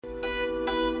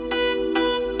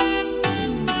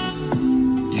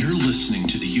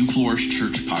Flourish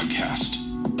Church podcast,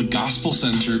 a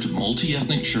gospel-centered,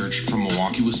 multi-ethnic church from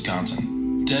Milwaukee,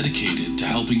 Wisconsin, dedicated to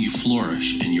helping you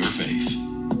flourish in your faith.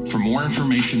 For more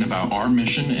information about our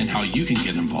mission and how you can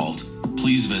get involved,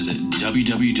 please visit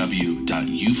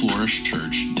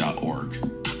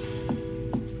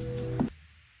www.uflourishchurch.org.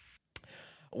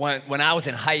 When I was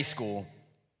in high school,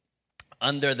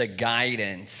 under the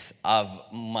guidance of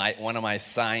one of my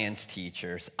science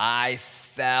teachers, I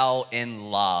fell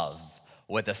in love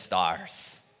with the stars.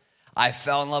 I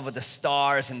fell in love with the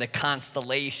stars and the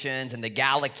constellations and the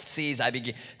galaxies.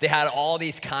 They had all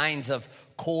these kinds of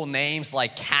cool names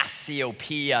like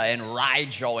Cassiopeia and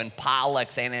Rigel and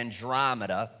Pollux and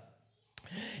Andromeda.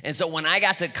 And so when I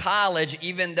got to college,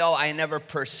 even though I never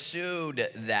pursued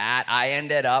that, I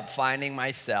ended up finding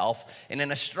myself in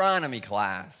an astronomy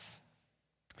class.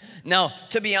 Now,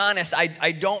 to be honest,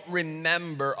 I don't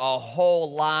remember a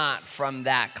whole lot from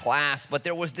that class, but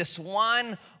there was this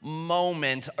one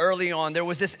moment early on. There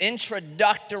was this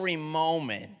introductory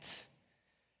moment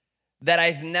that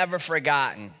I've never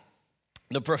forgotten.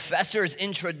 The professor is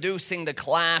introducing the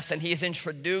class, and he's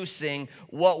introducing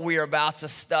what we're about to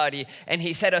study. And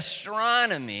he said,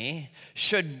 astronomy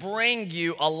should bring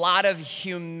you a lot of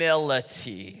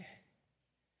humility.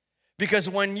 Because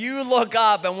when you look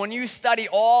up and when you study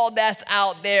all that's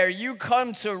out there, you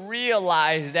come to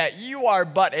realize that you are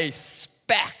but a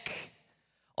speck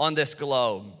on this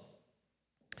globe.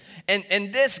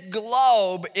 And this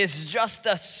globe is just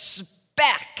a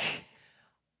speck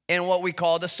in what we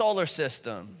call the solar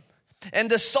system. And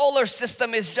the solar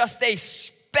system is just a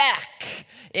speck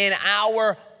in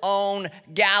our own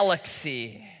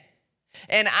galaxy.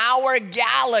 And our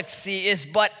galaxy is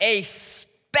but a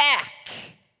speck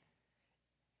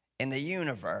in the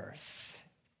universe,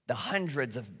 the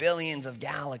hundreds of billions of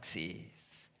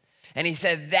galaxies. And he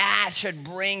said that should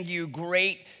bring you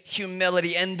great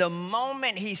humility. And the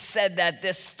moment he said that,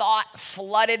 this thought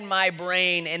flooded my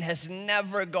brain and has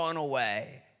never gone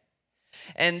away.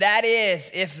 And that is,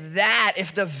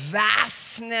 if the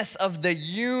vastness of the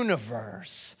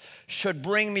universe should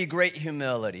bring me great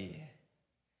humility,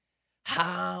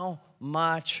 how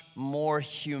much more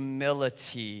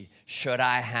humility should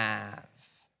I have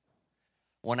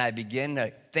when I begin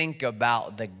to think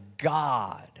about the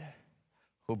God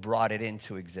who brought it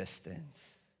into existence?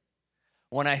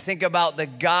 When I think about the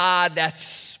God that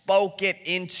spoke it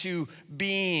into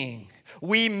being.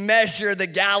 We measure the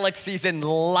galaxies in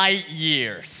light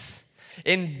years,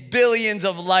 in billions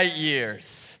of light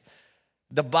years.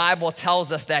 The Bible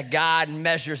tells us that God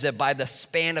measures it by the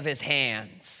span of his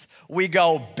hands. We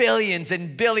go billions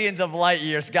and billions of light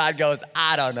years. God goes,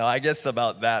 I don't know, I guess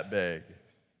about that big.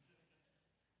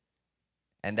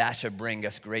 And that should bring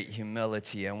us great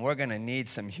humility. And we're going to need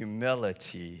some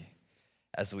humility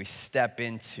as we step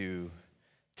into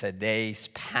today's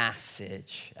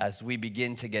passage, as we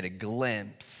begin to get a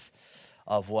glimpse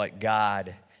of what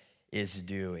God is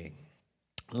doing.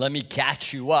 Let me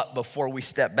catch you up before we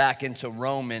step back into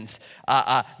Romans.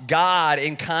 God,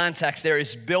 in context, there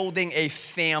is building a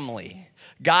family.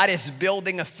 God is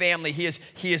building a family.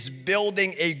 He is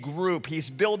building a group. He's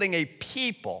building a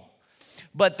people.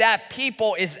 But that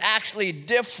people is actually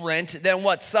different than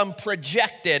what some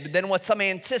projected, than what some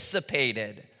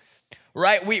anticipated,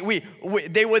 right?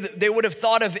 They would have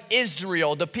thought of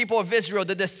Israel, the people of Israel,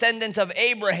 the descendants of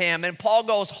Abraham. And Paul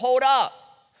goes, hold up.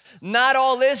 Not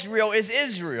all Israel is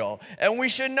Israel. And we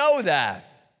should know that,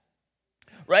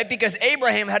 right? Because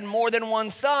Abraham had more than one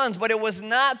son, but it was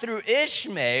not through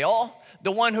Ishmael,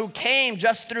 the one who came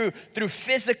just through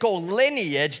physical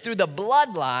lineage, through the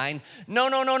bloodline. No.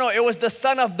 It was the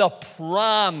son of the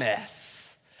promise.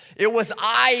 It was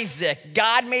Isaac.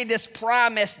 God made this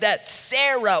promise that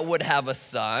Sarah would have a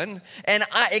son, and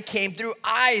it came through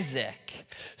Isaac.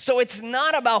 So it's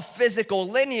not about physical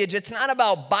lineage. It's not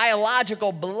about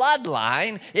biological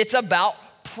bloodline. It's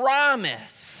about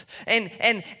promise. And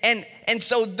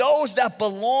so those that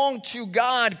belong to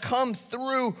God come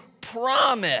through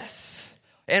promise.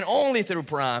 And only through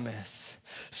promise.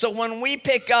 So when we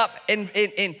pick up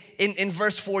in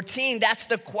verse 14, that's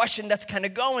the question that's kind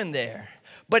of going there.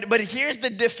 But here's the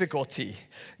difficulty.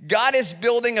 God is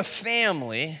building a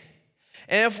family,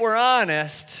 and if we're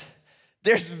honest,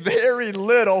 there's very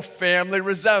little family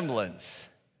resemblance.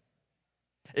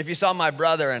 If you saw my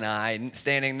brother and I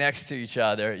standing next to each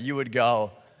other, you would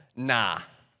go, nah,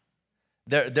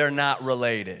 they're not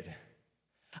related.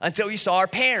 Until you saw our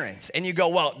parents, and you go,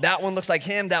 well, that one looks like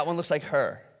him, that one looks like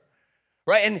her,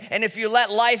 right? And if you let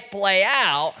life play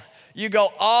out, you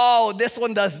go, oh, this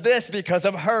one does this because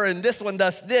of her, and this one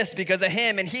does this because of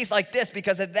him, and he's like this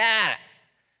because of that.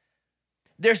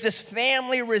 There's this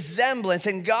family resemblance,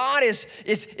 and God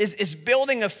is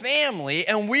building a family,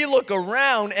 and we look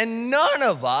around, and none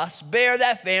of us bear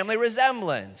that family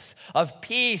resemblance of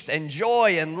peace and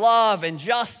joy and love and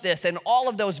justice and all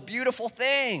of those beautiful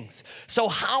things. So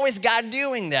how is God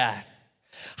doing that?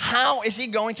 How is he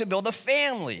going to build a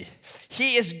family?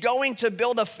 He is going to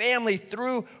build a family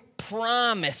through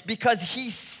promise, because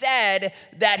he said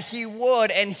that he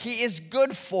would, and he is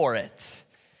good for it,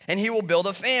 and he will build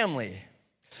a family.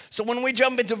 So when we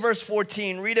jump into verse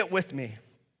 14, read it with me.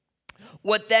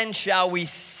 What then shall we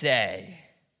say?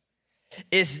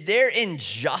 Is there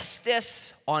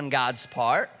injustice on God's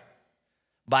part?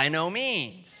 By no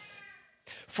means.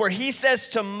 For he says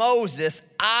to Moses,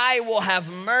 I will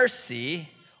have mercy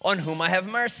on whom I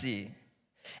have mercy,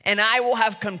 and I will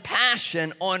have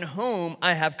compassion on whom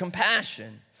I have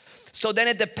compassion. So then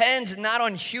it depends not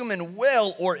on human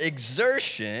will or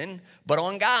exertion, but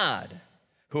on God,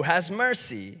 who has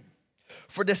mercy.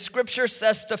 For the scripture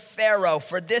says to Pharaoh,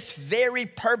 for this very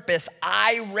purpose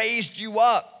I raised you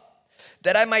up,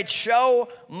 that I might show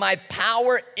my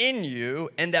power in you,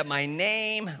 and that my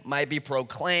name might be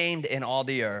proclaimed in all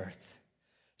the earth.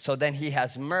 So then he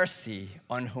has mercy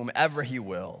on whomever he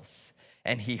wills,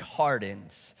 and he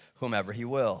hardens whomever he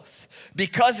wills.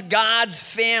 Because God's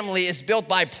family is built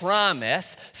by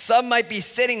promise, some might be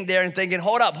sitting there and thinking,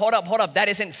 hold up, that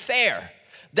isn't fair.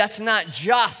 That's not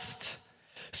just.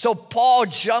 So Paul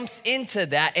jumps into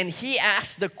that, and he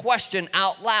asks the question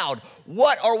out loud.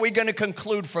 What are we going to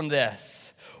conclude from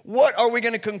this? What are we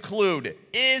going to conclude?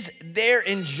 Is there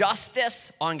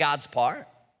injustice on God's part?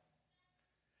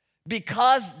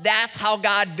 Because that's how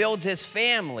God builds his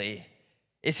family,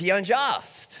 is he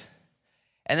unjust?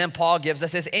 And then Paul gives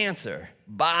us his answer.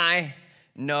 By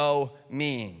no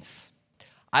means.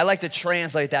 I like to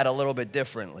translate that a little bit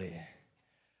differently.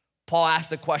 Paul asks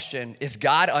the question, is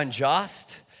God unjust?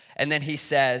 And then he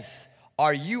says,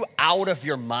 are you out of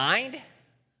your mind?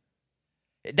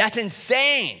 That's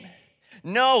insane.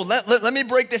 No, let me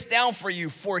break this down for you.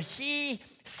 For he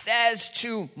says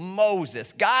to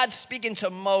Moses, God speaking to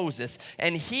Moses,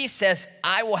 and he says,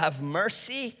 I will have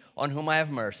mercy on whom I have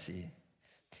mercy,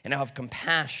 and I'll have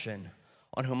compassion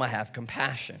on whom I have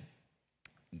compassion.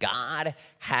 God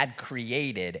had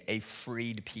created a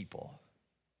freed people.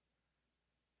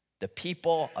 The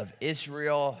people of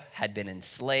Israel had been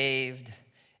enslaved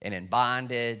and in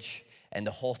bondage, and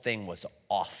the whole thing was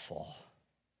awful.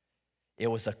 It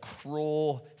was a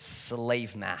cruel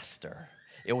slave master.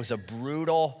 It was a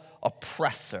brutal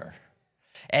oppressor.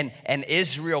 And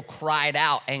Israel cried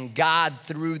out, and God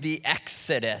through the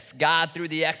Exodus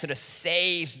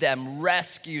saves them,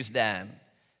 rescues them.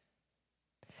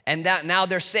 And that now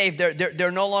they're saved.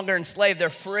 They're no longer enslaved, they're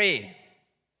free.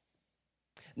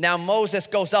 Now Moses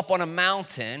goes up on a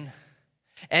mountain,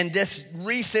 and this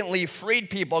recently freed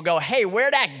people go, hey,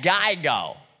 where'd that guy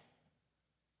go?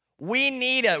 We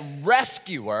need a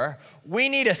rescuer. We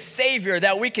need a savior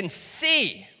that we can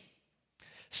see.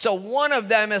 So one of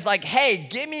them is like, hey,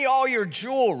 give me all your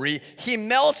jewelry. He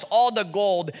melts all the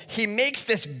gold. He makes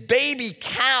this baby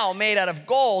cow made out of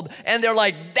gold. And they're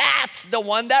like, that's the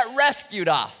one that rescued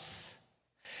us.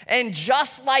 And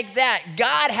just like that,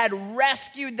 God had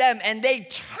rescued them, and they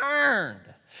turned,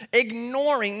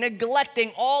 ignoring,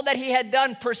 neglecting all that he had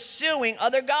done, pursuing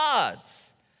other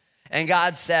gods. And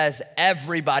God says,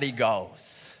 everybody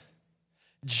goes.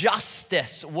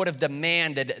 Justice would have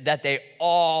demanded that they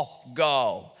all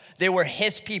go. They were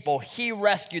his people. He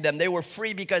rescued them. They were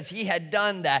free because he had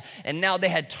done that. And now they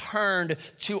had turned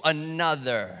to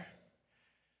another.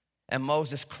 And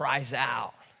Moses cries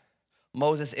out.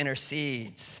 Moses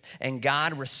intercedes. And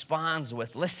God responds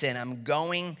with, listen, I'm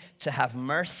going to have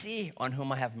mercy on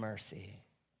whom I have mercy.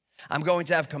 I'm going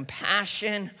to have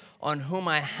compassion on whom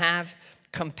I have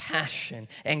compassion.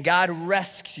 And God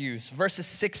rescues. Verses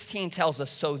 16 tells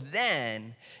us, so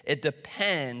then it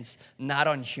depends not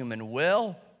on human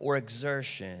will or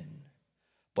exertion,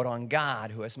 but on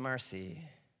God who has mercy.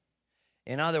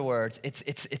 In other words,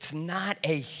 it's not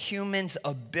a human's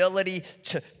ability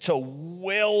to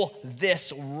will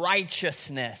this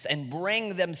righteousness and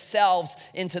bring themselves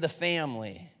into the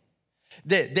family.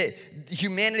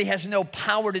 Humanity has no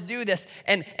power to do this.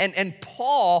 And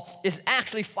Paul is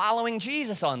actually following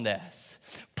Jesus on this.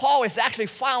 Paul is actually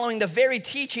following the very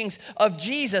teachings of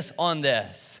Jesus on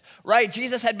this. Right?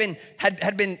 Jesus had been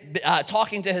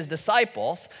talking to his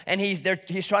disciples, and he's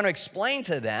trying to explain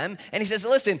to them, and he says,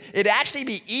 listen, it'd actually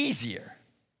be easier,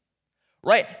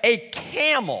 right? A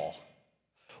camel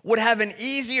would have an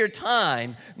easier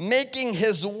time making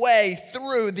his way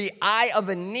through the eye of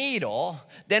a needle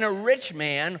than a rich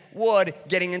man would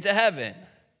getting into heaven.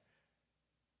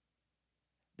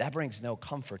 That brings no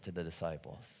comfort to the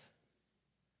disciples.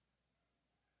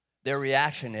 Their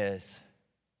reaction is,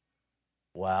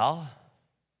 well,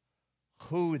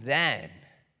 who then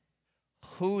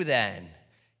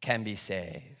can be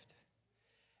saved?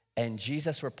 And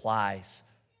Jesus replies,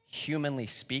 humanly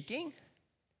speaking,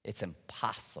 it's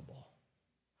impossible.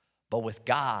 But with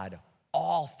God,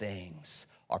 all things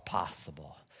are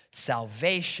possible.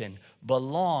 Salvation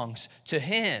belongs to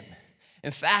him. In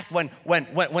fact, when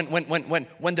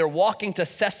they're walking to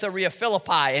Caesarea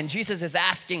Philippi and Jesus is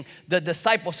asking the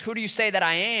disciples, who do you say that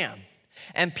I am?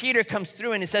 And Peter comes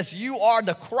through and he says, you are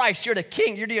the Christ, you're the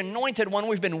King, you're the anointed one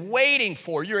we've been waiting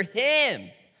for, you're him.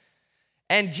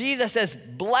 And Jesus says,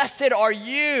 blessed are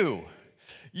you.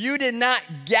 You did not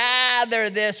gather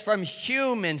this from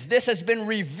humans. This has been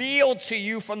revealed to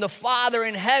you from the Father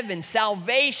in heaven.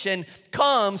 Salvation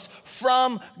comes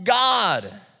from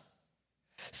God.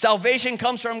 Salvation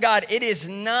comes from God. It is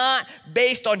not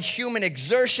based on human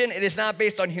exertion. It is not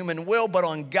based on human will, but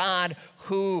on God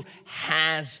who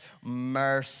has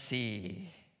mercy.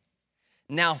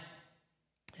 Now,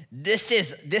 this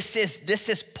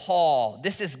is Paul.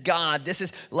 This is God. This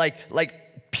is like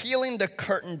peeling the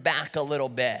curtain back a little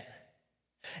bit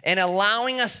and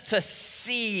allowing us to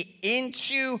see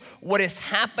into what is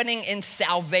happening in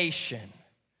salvation.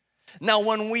 Now,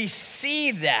 when we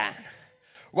see that,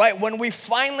 right, when we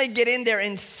finally get in there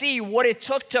and see what it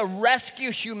took to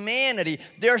rescue humanity,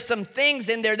 there are some things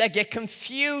in there that get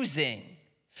confusing.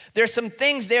 There's some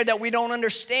things there that we don't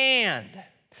understand.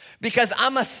 Because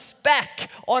I'm a speck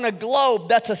on a globe,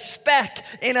 that's a speck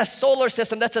in a solar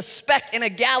system, that's a speck in a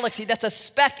galaxy, that's a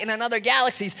speck in another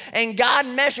galaxy. And God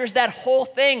measures that whole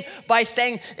thing by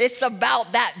saying it's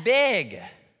about that big.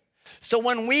 So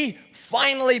when we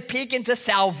finally peek into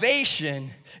salvation,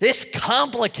 it's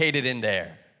complicated in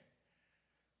there.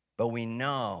 But we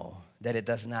know that it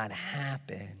does not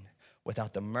happen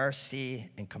without the mercy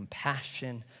and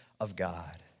compassion of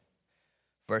God.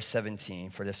 Verse 17,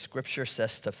 for the scripture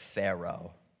says to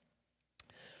Pharaoh,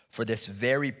 for this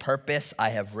very purpose I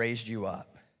have raised you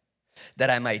up, that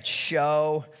I might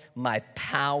show my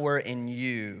power in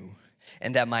you,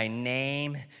 and that my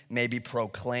name may be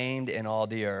proclaimed in all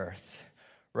the earth.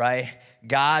 Right?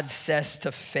 God says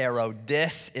to Pharaoh,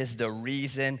 this is the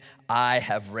reason I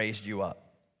have raised you up.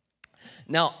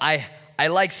 Now, I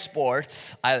like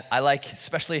sports. I like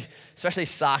especially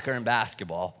soccer and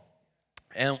basketball.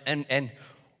 And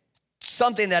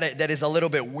something that is a little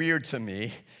bit weird to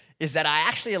me is that I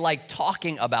actually like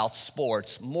talking about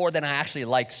sports more than I actually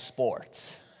like sports,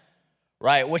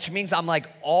 right? Which means I'm like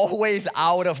always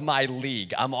out of my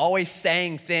league. I'm always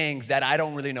saying things that I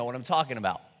don't really know what I'm talking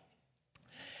about.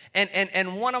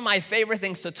 And one of my favorite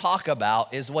things to talk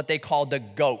about is what they call the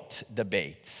GOAT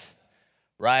debate,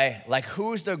 right? Like,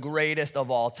 who's the greatest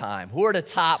of all time? Who are the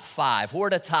top 5? Who are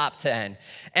the top 10?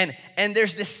 And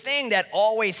there's this thing that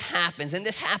always happens, and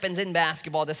this happens in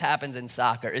basketball, this happens in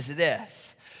soccer, is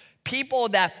this. People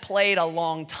that played a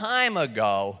long time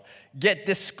ago get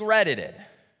discredited,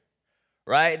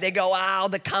 right? They go, oh,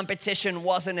 the competition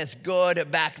wasn't as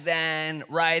good back then,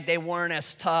 right? They weren't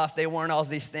as tough. They weren't all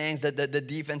these things. The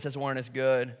defenses weren't as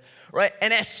good, right?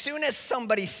 And as soon as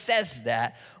somebody says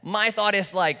that, my thought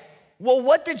is like, well,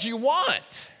 what did you want?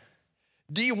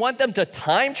 Do you want them to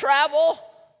time travel?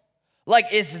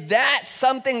 Like, is that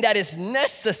something that is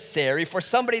necessary for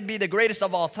somebody to be the greatest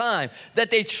of all time? That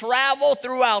they travel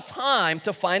throughout time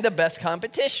to find the best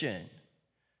competition?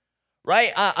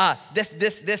 Right? This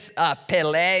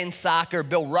Pelé in soccer,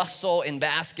 Bill Russell in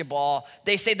basketball,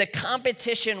 they say the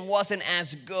competition wasn't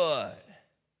as good.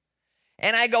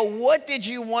 And I go, what did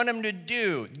you want them to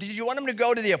do? Did you want them to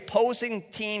go to the opposing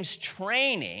team's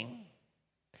training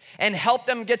and help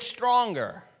them get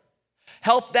stronger,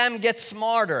 help them get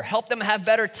smarter, help them have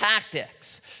better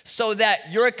tactics so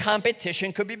that your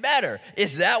competition could be better?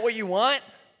 Is that what you want?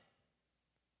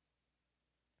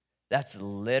 That's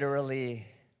literally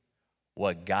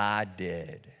what God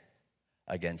did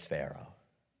against Pharaoh.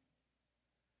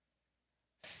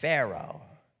 Pharaoh,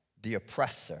 the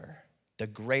oppressor, the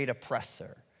great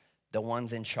oppressor, the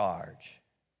ones in charge,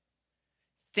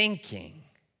 thinking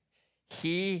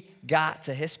he got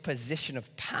to his position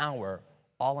of power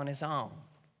all on his own.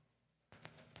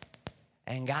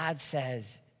 And God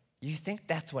says, you think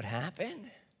that's what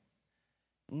happened?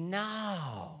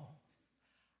 No.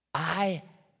 I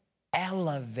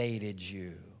elevated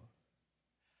you.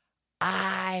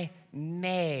 I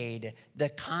made the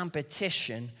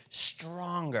competition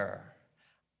stronger.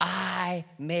 I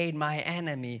made my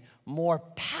enemy more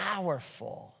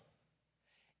powerful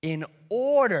in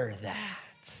order that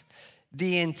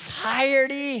the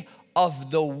entirety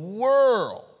of the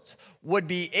world would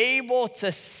be able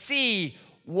to see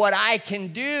what I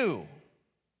can do.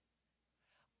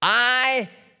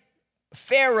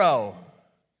 Pharaoh,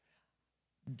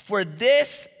 for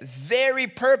this very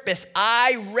purpose,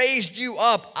 I raised you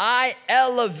up. I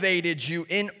elevated you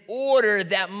in order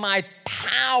that my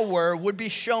power would be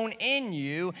shown in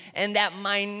you and that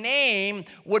my name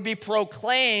would be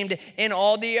proclaimed in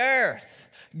all the earth.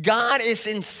 God is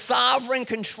in sovereign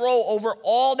control over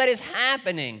all that is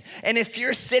happening. And if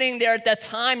you're sitting there at that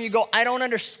time, you go, I don't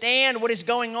understand what is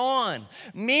going on.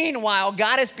 Meanwhile,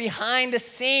 God is behind the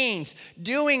scenes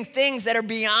doing things that are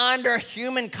beyond our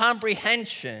human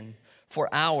comprehension for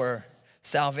our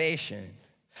salvation.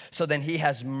 So then he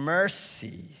has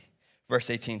mercy. Verse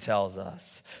 18 tells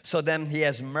us, so then he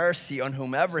has mercy on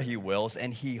whomever he wills,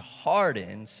 and he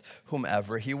hardens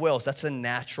whomever he wills. That's a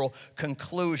natural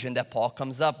conclusion that Paul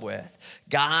comes up with.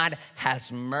 God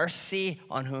has mercy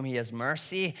on whom he has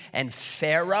mercy, and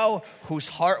Pharaoh, whose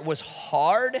heart was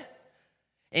hard,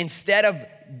 instead of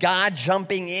God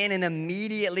jumping in and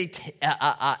immediately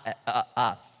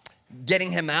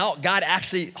getting him out, God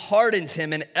actually hardens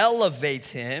him and elevates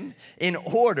him in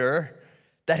order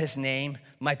that his name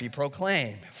might be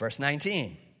proclaimed. Verse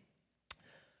 19.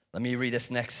 Let me read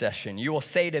this next section. You will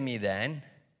say to me then,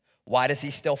 why does he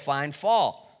still find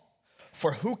fault?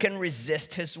 For who can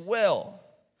resist his will?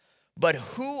 But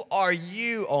who are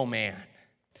you, O man,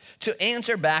 to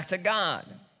answer back to God?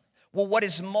 Will what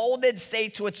is molded say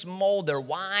to its molder,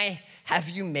 why have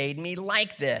you made me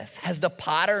like this? Has the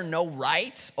potter no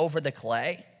right over the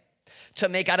clay? To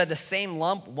make out of the same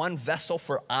lump one vessel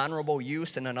for honorable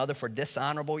use and another for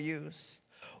dishonorable use?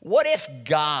 What if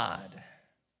God,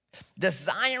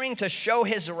 desiring to show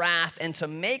his wrath and to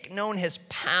make known his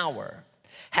power,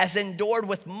 has endured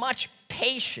with much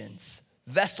patience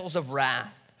vessels of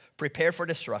wrath prepared for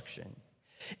destruction,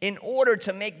 in order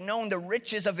to make known the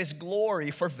riches of his glory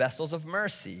for vessels of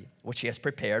mercy, which he has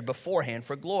prepared beforehand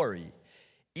for glory,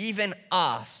 even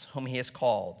us whom he has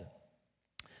called,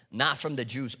 not from the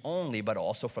Jews only, but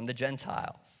also from the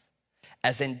Gentiles.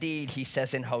 As indeed he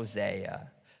says in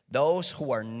Hosea, those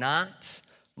who are not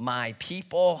my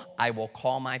people, I will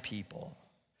call my people.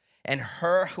 And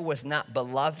her who was not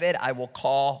beloved, I will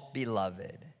call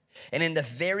beloved. And in the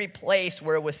very place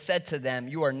where it was said to them,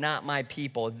 you are not my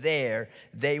people, there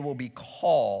they will be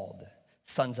called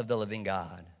sons of the living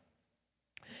God.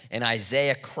 And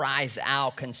Isaiah cries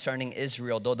out concerning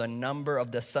Israel, though the number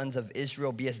of the sons of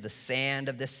Israel be as the sand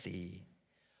of the sea,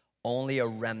 only a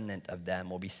remnant of them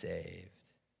will be saved.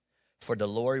 For the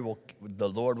Lord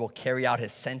will carry out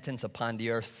his sentence upon the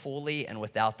earth fully and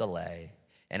without delay.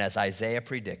 And as Isaiah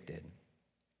predicted,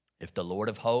 if the Lord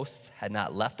of hosts had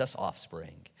not left us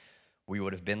offspring, we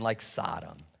would have been like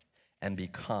Sodom and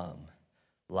become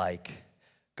like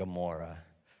Gomorrah.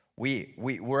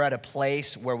 We're at a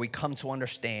place where we come to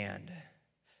understand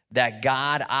that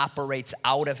God operates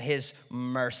out of his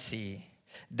mercy.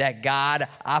 That God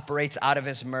operates out of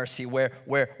his mercy,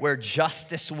 where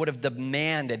justice would have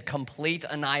demanded complete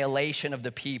annihilation of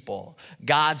the people.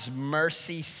 God's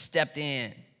mercy stepped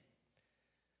in.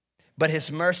 But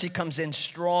his mercy comes in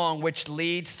strong, which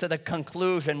leads to the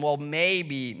conclusion, well,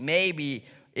 maybe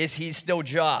is he still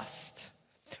just?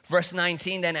 Verse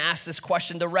 19 then asks this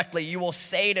question directly. You will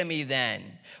say to me then,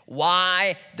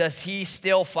 why does he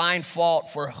still find fault?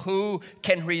 For who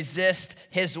can resist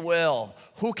his will?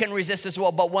 Who can resist his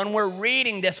will? But when we're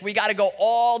reading this, we got to go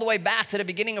all the way back to the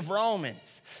beginning of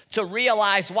Romans to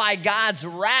realize why God's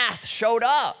wrath showed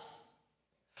up.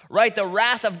 Right? The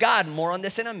wrath of God, more on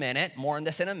this in a minute.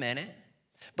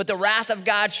 But the wrath of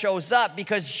God shows up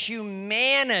because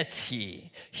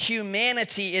humanity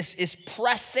is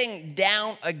pressing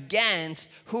down against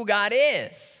who God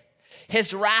is.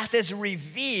 His wrath is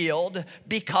revealed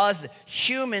because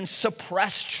humans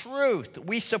suppress truth.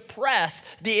 We suppress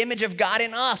the image of God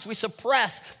in us. We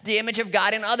suppress the image of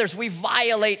God in others. We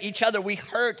violate each other. We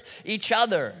hurt each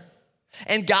other.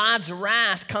 And God's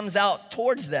wrath comes out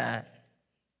towards that.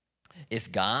 Is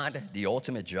God, the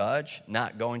ultimate judge,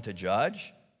 not going to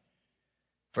judge?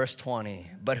 Verse 20,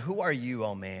 but who are you,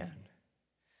 O man,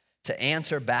 to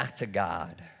answer back to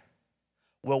God?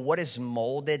 Will what is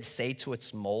molded say to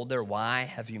its molder, why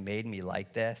have you made me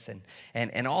like this?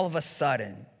 And all of a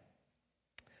sudden,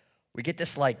 we get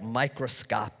this like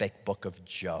microscopic book of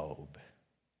Job,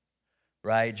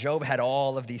 right? Job had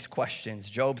all of these questions.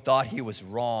 Job thought he was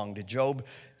wronged. Job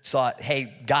thought,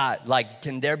 hey, God, like,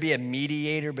 can there be a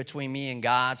mediator between me and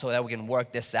God so that we can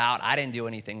work this out? I didn't do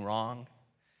anything wrong.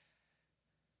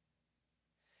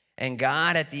 And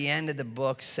God at the end of the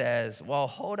book says, well,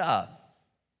 hold up.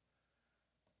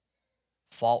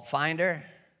 Fault finder,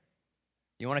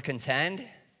 you want to contend?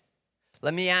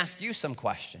 Let me ask you some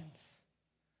questions.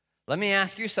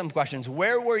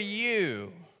 Where were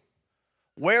you?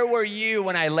 Where were you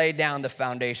when I laid down the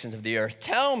foundations of the earth?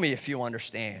 Tell me if you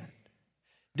understand.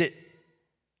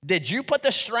 Did you put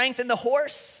the strength in the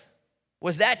horse?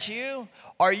 Was that you?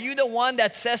 Are you the one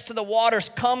that says to the waters,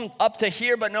 come up to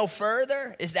here but no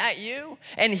further? Is that you?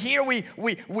 And here we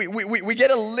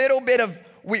get a little bit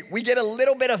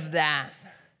of that.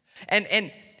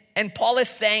 And Paul is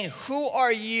saying, who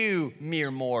are you,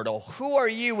 mere mortal? Who are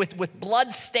you with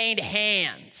blood-stained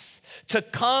hands to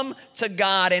come to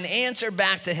God and answer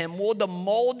back to him? Will the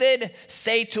molded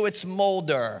say to its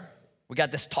molder, we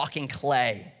got this talking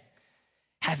clay,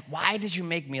 why did you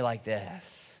make me like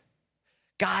this?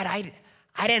 God,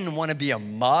 I didn't want to be a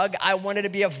mug. I wanted to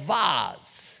be a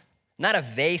vase. Not a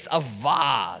vase, a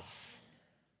vase.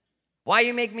 Why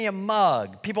you make me a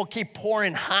mug? People keep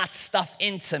pouring hot stuff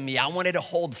into me. I wanted to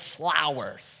hold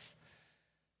flowers.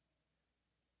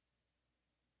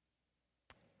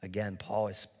 Again, Paul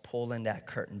is pulling that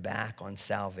curtain back on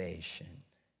salvation.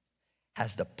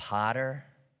 Has the potter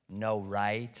no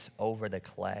right over the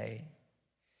clay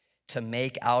to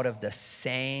make out of the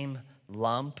same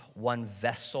lump one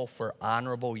vessel for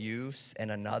honorable use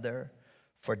and another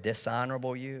for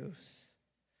dishonorable use?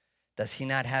 Does he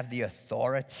not have the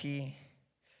authority?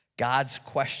 God's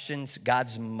questions,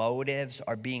 God's motives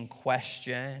are being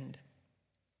questioned.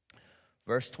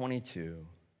 Verse 22.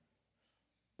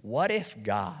 What if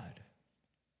God,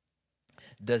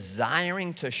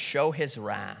 desiring to show his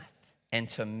wrath and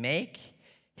to make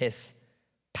his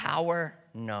power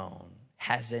known,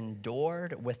 has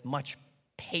endured with much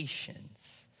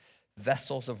patience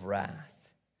vessels of wrath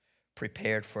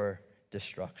prepared for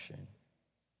destruction?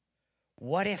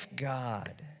 What if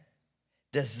God,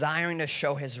 desiring to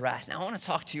show his wrath? Now I want to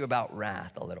talk to you about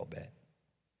wrath a little bit,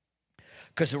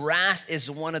 because wrath is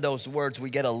one of those words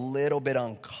we get a little bit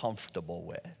uncomfortable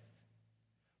with,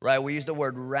 right? We use the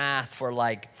word wrath for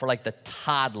like the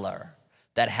toddler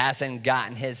that hasn't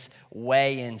gotten his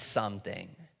way in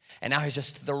something, and now he's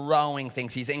just throwing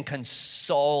things. He's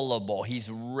inconsolable. He's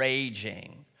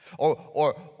raging.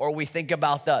 Or we think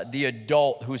about the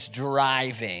adult who's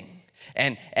driving,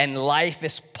 and life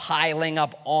is piling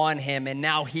up on him, and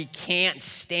now he can't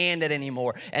stand it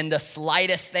anymore. And the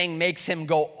slightest thing makes him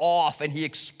go off and he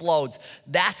explodes.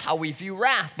 That's how we view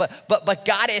wrath. But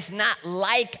God is not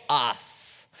like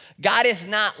us. God is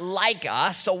not like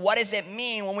us. So what does it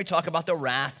mean when we talk about the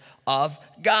wrath of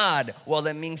God? Well,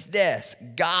 it means this: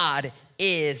 God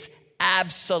is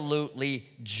absolutely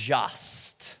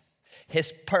just.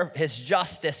 His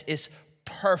justice is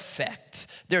perfect.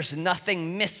 There's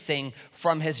nothing missing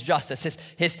from his justice.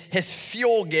 His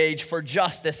fuel gauge for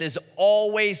justice is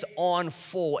always on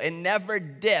full. It never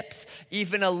dips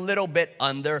even a little bit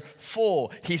under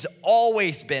full. He's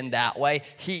always been that way.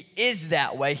 He is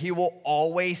that way. He will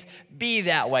always be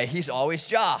that way. He's always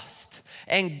just.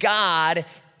 And God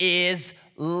is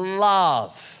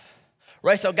love.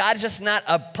 Right? So God is just not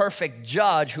a perfect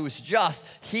judge who's just.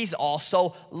 He's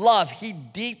also love. He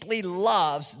deeply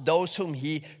loves those whom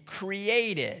he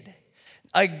created.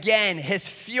 Again, his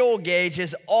fuel gauge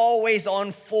is always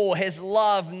on full. His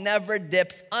love never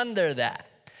dips under that.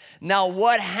 Now,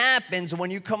 what happens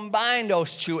when you combine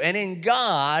those two? And in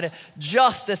God,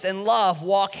 justice and love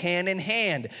walk hand in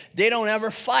hand. They don't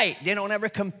ever fight. They don't ever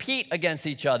compete against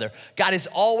each other. God is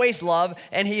always love,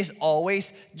 and he's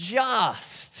always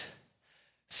just.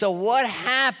 So what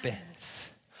happens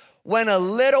when a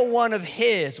little one of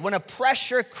his, when a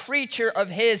precious creature of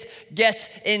his gets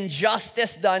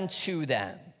injustice done to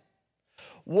them?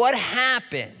 What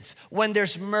happens when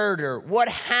there's murder? What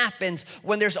happens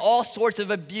when there's all sorts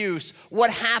of abuse?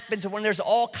 What happens when there's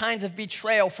all kinds of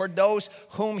betrayal for those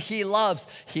whom he loves?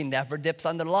 He never dips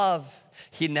under love.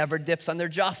 He never dips under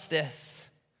justice.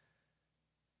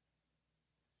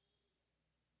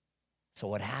 So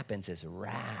what happens is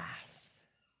wrath.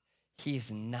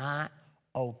 He's not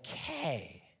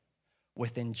okay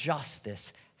with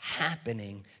injustice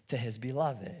happening to his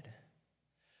beloved.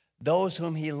 Those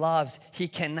whom he loves, he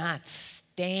cannot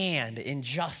stand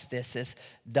injustices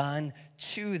done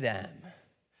to them.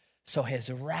 So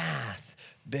his wrath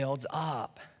builds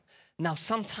up. Now,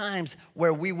 sometimes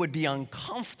where we would be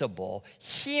uncomfortable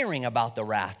hearing about the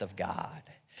wrath of God,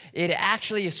 it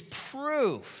actually is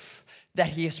proof that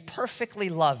he is perfectly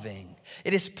loving.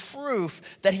 It is proof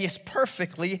that he is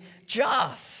perfectly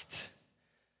just.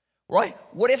 Right?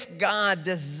 What if God,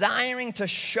 desiring to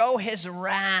show his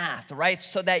wrath, right,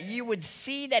 so that you would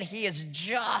see that he is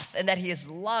just and that he is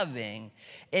loving,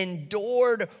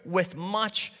 endured with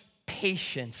much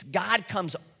patience? God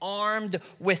comes armed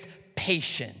with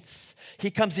patience.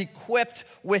 He comes equipped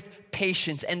with patience.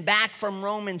 patience. And back from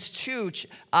Romans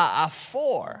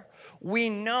 2:4,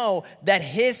 we know that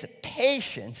his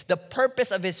patience, the purpose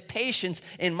of his patience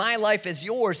in my life as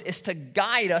yours, is to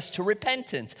guide us to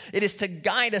repentance. It is to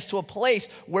guide us to a place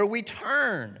where we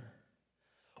turn.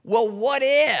 Well, what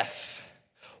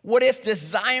if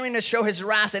desiring to show his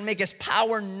wrath and make his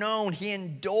power known, he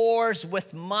endures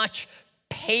with much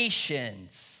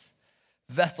patience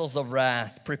vessels of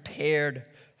wrath prepared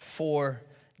for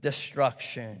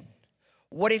destruction?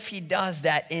 What if he does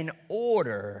that in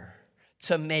order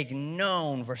to make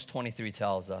known, verse 23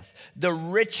 tells us, the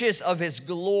riches of his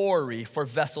glory for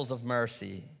vessels of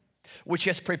mercy, which he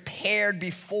has prepared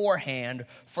beforehand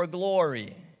for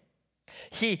glory?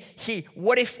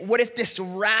 What if this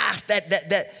wrath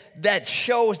that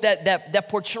shows, that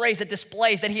portrays, that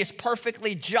displays that he is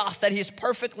perfectly just, that he is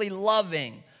perfectly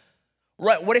loving,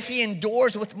 right? What if he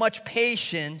endures with much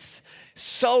patience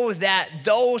so that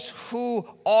those who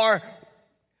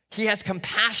he has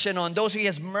compassion on, those who he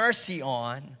has mercy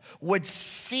on, would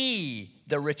see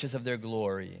the riches of their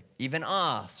glory? Even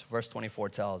us, verse 24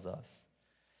 tells us,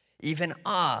 even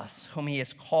us whom he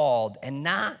has called, and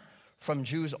not from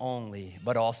Jews only,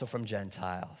 but also from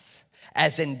Gentiles.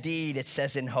 As indeed it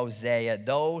says in Hosea,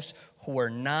 those who are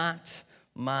not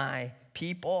my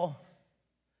people,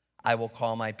 I will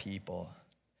call my people.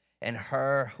 And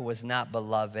her who was not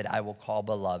beloved, I will call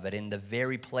beloved. In the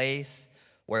very place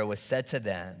where it was said to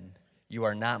them, you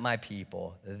are not my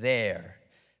people, there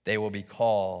they will be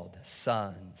called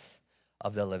sons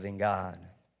of the living God.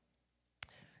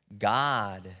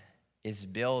 God is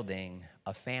building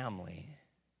a family.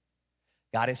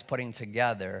 God is putting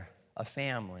together a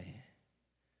family.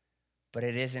 But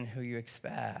it isn't who you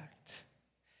expect.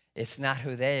 It's not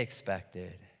who they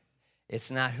expected. It's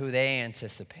not who they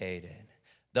anticipated.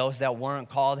 Those that weren't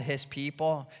called his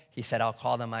people, he said, I'll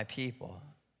call them my people.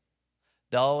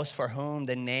 Those for whom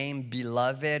the name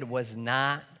beloved was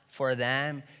not for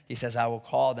them, he says, I will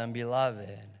call them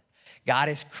beloved. God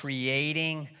is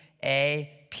creating a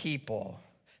people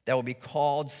that will be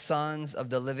called sons of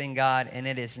the living God, and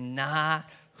it is not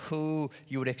who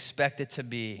you would expect it to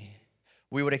be.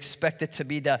 We would expect it to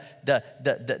be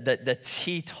the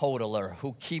teetotaler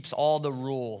who keeps all the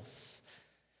rules.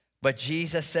 But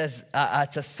Jesus says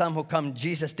to some who come,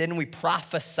 Jesus, didn't we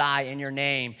prophesy in your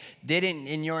name? Didn't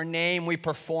in your name we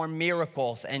perform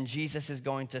miracles? And Jesus is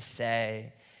going to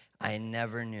say, I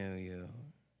never knew you.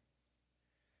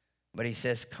 But he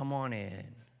says, come on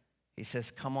in. He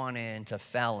says, come on in to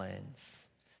felons,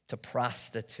 to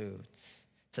prostitutes,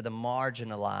 to the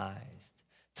marginalized,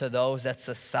 to those that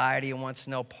society wants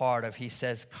no part of. He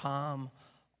says, come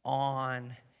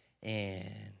on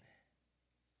in.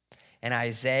 And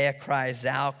Isaiah cries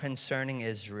out concerning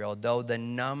Israel, though the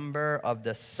number of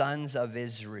the sons of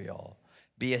Israel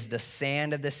be as the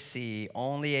sand of the sea,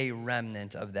 only a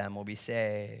remnant of them will be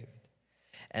saved.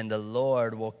 And the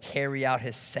Lord will carry out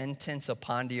his sentence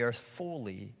upon the earth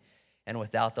fully and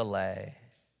without delay.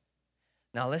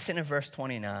 Now listen to verse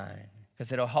 29,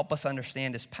 because it'll help us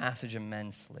understand this passage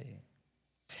immensely.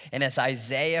 And as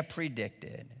Isaiah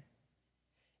predicted,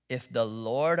 if the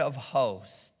Lord of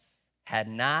hosts had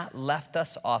not left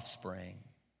us offspring,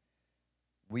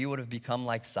 we would have become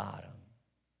like Sodom.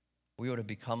 We would have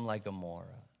become like Gomorrah.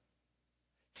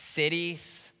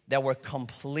 Cities that were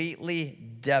completely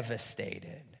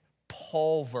devastated,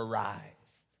 pulverized.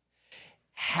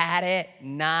 Had it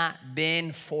not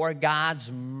been for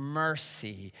God's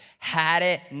mercy, had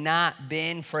it not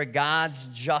been for God's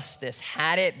justice,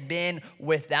 had it been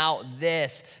without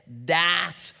this,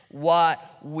 that's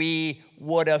what we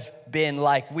would have been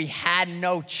like. We had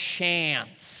no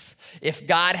chance. If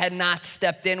God had not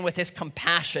stepped in with his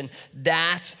compassion,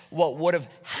 that's what would have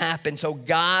happened. So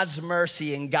God's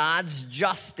mercy and God's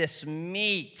justice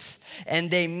meet.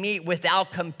 And they meet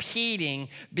without competing,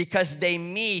 because they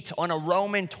meet on a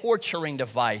Roman torturing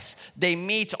device. They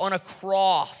meet on a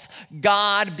cross.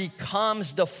 God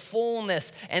becomes the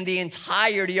fullness and the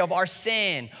entirety of our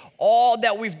sin. All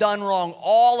that we've done wrong,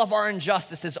 all of our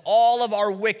injustices, all of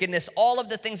our wickedness, all of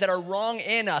the things that are wrong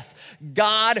in us,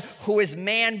 God, who is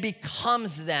man,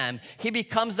 becomes them. He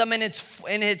becomes them in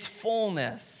its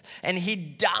fullness. And he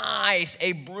dies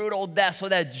a brutal death so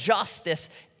that justice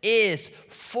is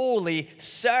fully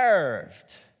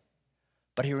served.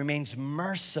 But he remains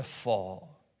merciful.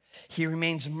 He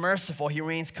remains merciful. He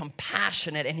remains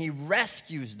compassionate, and he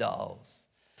rescues those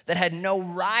that had no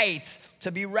right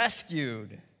to be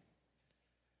rescued.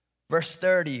 Verse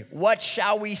 30, what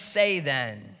shall we say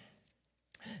then?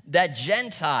 That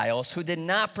Gentiles who did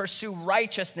not pursue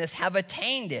righteousness have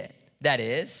attained it. That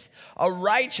is, a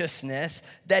righteousness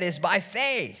that is by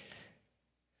faith.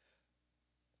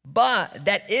 But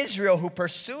that Israel, who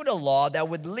pursued a law that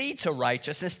would lead to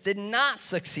righteousness, did not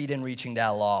succeed in reaching that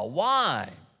law. Why?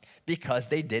 Because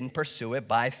they didn't pursue it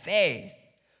by faith,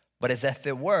 but as if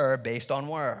it were based on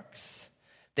works.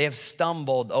 They have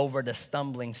stumbled over the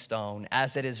stumbling stone,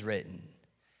 as it is written,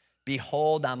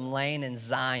 "Behold, I'm laying in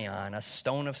Zion a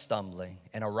stone of stumbling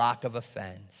and a rock of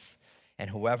offense, and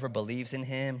whoever believes in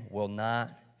him will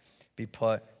not be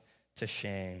put to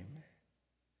shame."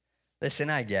 Listen,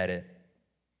 I get it.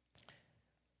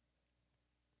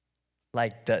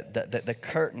 Like the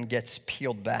curtain gets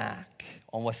peeled back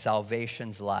on what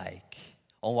salvation's like,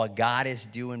 on what God is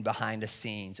doing behind the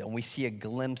scenes, and we see a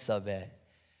glimpse of it.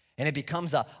 And it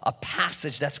becomes a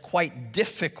passage that's quite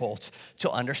difficult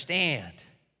to understand.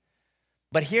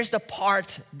 But here's the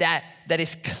part that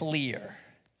is clear.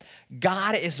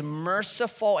 God is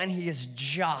merciful and he is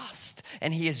just,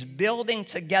 and he is building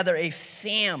together a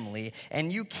family,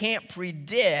 and you can't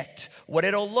predict what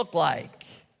it'll look like.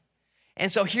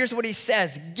 And so here's what he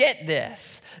says, get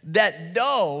this, that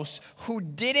those who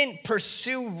didn't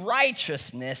pursue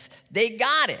righteousness, they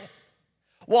got it.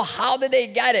 Well, how did they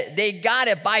get it? They got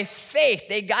it by faith.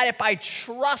 They got it by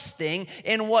trusting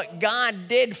in what God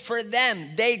did for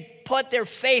them. They put their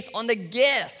faith on the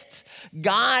gift.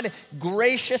 God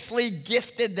graciously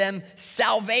gifted them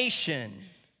salvation.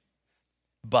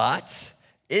 But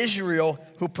Israel,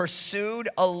 who pursued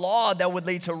a law that would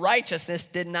lead to righteousness,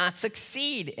 did not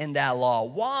succeed in that law.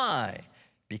 Why?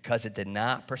 Because it did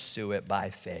not pursue it by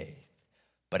faith,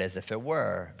 but as if it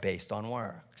were based on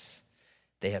works.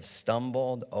 They have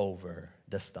stumbled over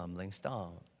the stumbling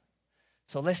stone.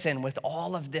 So listen, with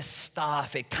all of this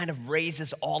stuff, it kind of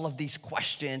raises all of these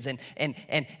questions,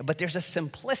 but there's a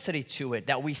simplicity to it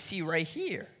that we see right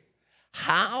here.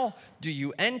 How do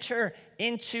you enter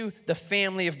into the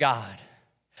family of God?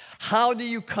 How do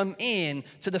you come in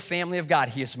to the family of God?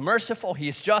 He is merciful, he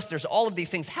is just. There's all of these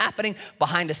things happening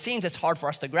behind the scenes. It's hard for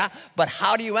us to grasp, but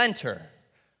how do you enter?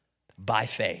 By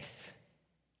faith.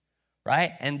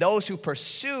 Right? And those who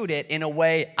pursued it in a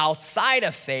way outside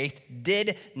of faith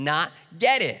did not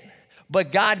get it.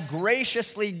 But God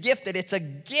graciously gifted. It's a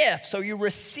gift, so you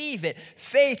receive it.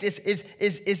 Faith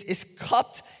is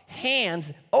cupped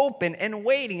hands open and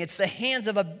waiting. It's the hands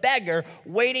of a beggar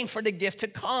waiting for the gift to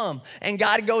come. And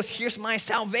God goes, here's my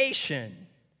salvation.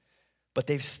 But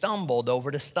they've stumbled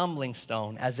over the stumbling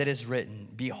stone, as it is written,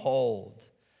 "Behold,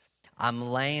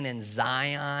 I'm laying in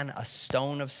Zion a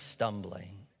stone of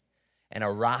stumbling and a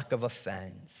rock of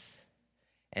offense,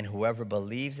 and whoever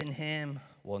believes in him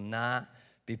will not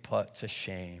be put to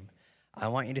shame." I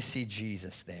want you to see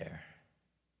Jesus there.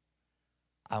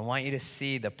 I want you to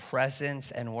see the presence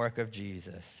and work of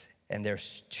Jesus. And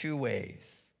there's two ways.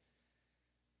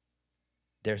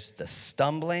 There's the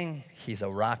stumbling, he's a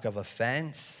rock of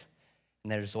offense,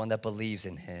 and there's one that believes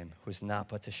in him who's not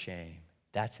put to shame.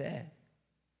 That's it.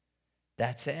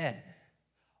 That's it.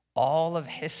 All of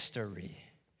history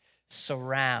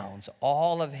surrounds,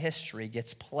 all of history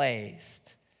gets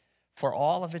placed for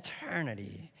all of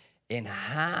eternity in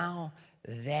how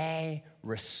they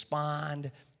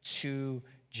respond to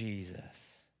Jesus.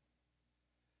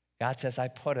 God says, I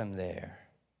put him there.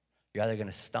 You're either going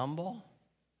to stumble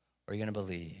or you're going to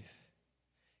believe.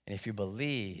 And if you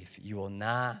believe, you will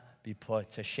not be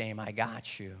put to shame. I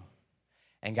got you.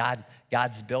 And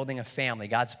God's building a family.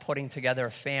 God's putting together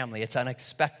a family. It's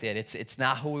unexpected. It's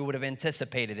not who we would have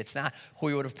anticipated. It's not who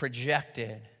we would have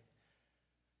projected.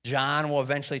 John will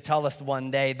eventually tell us one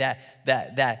day that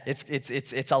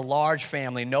it's a large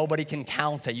family. Nobody can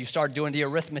count it. You start doing the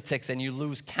arithmetics and you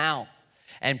lose count.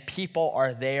 And people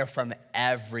are there from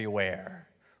everywhere.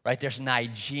 Right? There's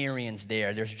Nigerians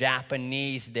there. There's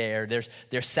Japanese there.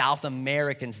 There's South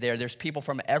Americans there. There's people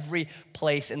from every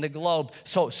place in the globe.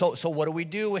 So what do we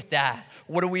do with that?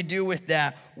 What do we do with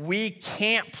that? We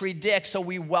can't predict, so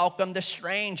we welcome the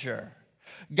stranger.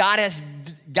 God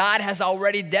has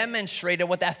already demonstrated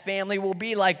what that family will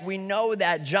be like. We know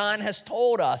that. John has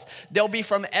told us. They'll be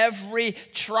from every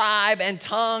tribe and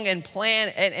tongue and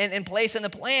place in the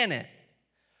planet.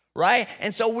 Right?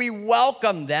 And so we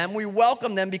welcome them. We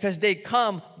welcome them because they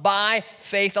come by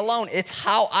faith alone. It's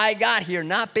how I got here,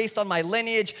 not based on my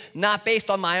lineage, not based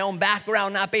on my own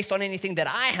background, not based on anything that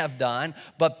I have done,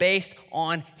 but based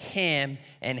on him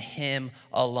and him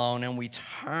alone. And we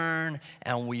turn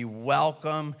and we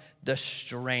welcome the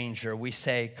stranger. We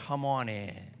say, come on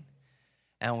in.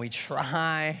 And we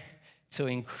try to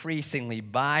increasingly,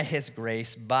 by his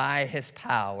grace, by his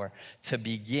power, to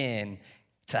begin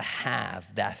to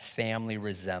have that family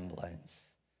resemblance.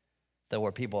 That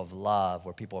we're people of love,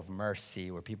 we're people of mercy,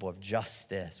 we're people of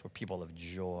justice, we're people of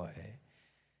joy.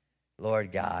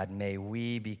 Lord God, may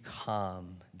we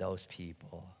become those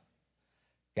people.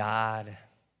 God,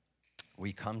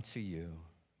 we come to you.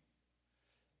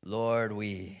 Lord,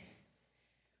 we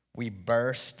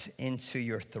burst into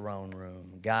your throne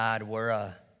room. God,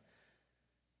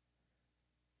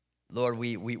 Lord,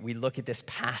 we look at this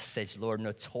passage, Lord,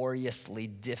 notoriously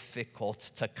difficult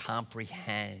to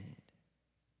comprehend.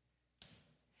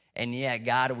 And yet,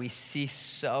 God, we see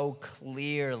so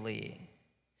clearly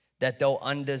that though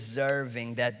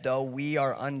we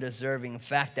are undeserving, in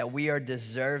fact, that we are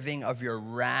deserving of your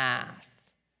wrath,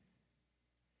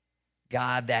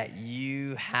 God, that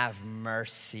you have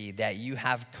mercy, that you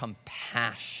have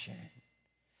compassion,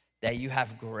 that you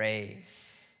have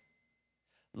grace.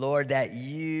 Lord, that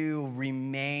you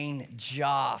remain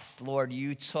just. Lord,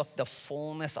 you took the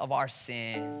fullness of our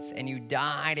sins and you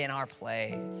died in our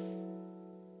place.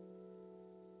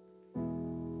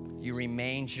 You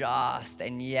remain just,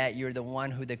 and yet you're the one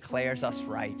who declares us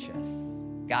righteous.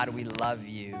 God, we love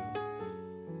you.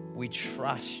 We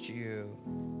trust you.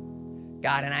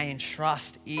 God, and I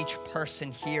entrust each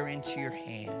person here into your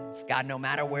hands. God, no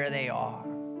matter where they are,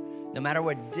 no matter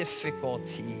what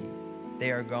difficulty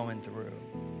they are going through,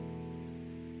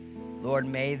 Lord,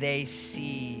 may they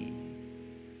see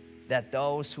that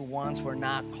those who once were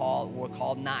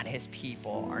called not his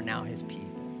people, are now his people.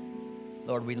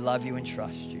 Lord, we love you and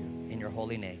trust you. In your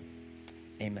holy name,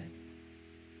 amen.